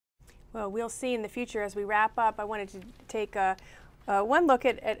Well, we'll see in the future. As we wrap up, I wanted to take one look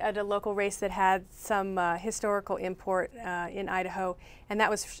at a local race that had some historical import in Idaho, and that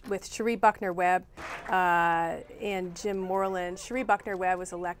was with Cherie Buckner-Webb and Jim Moreland. Cherie Buckner-Webb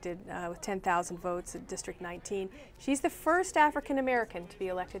was elected with 10,000 votes in District 19. She's the first African American to be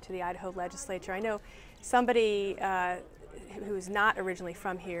elected to the Idaho legislature. I know somebody who is not originally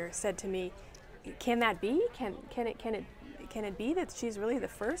from here said to me, "Can that be? Can it be that she's really the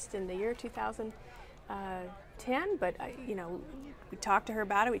first in the year 2010? But you know, we talked to her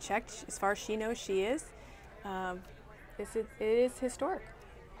about it. We checked. As far as she knows, she is. It is historic.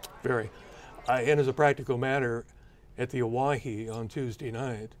 Very. And as a practical matter, at the Owyhee on Tuesday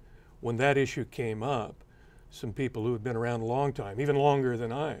night, when that issue came up, some people who had been around a long time, even longer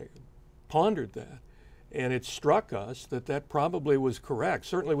than I, pondered that. And it struck us that that probably was correct.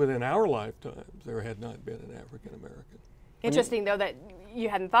 Certainly within our lifetimes, there had not been an African American. Interesting, though, that you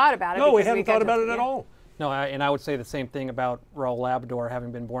hadn't thought about it. No, we hadn't thought about it at all. No, and I would say the same thing about Raul Labrador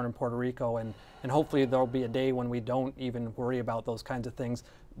having been born in Puerto Rico, and hopefully there'll be a day when we don't even worry about those kinds of things.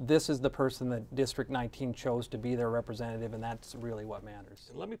 This is the person that District 19 chose to be their representative, and that's really what matters.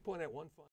 And let me point out one final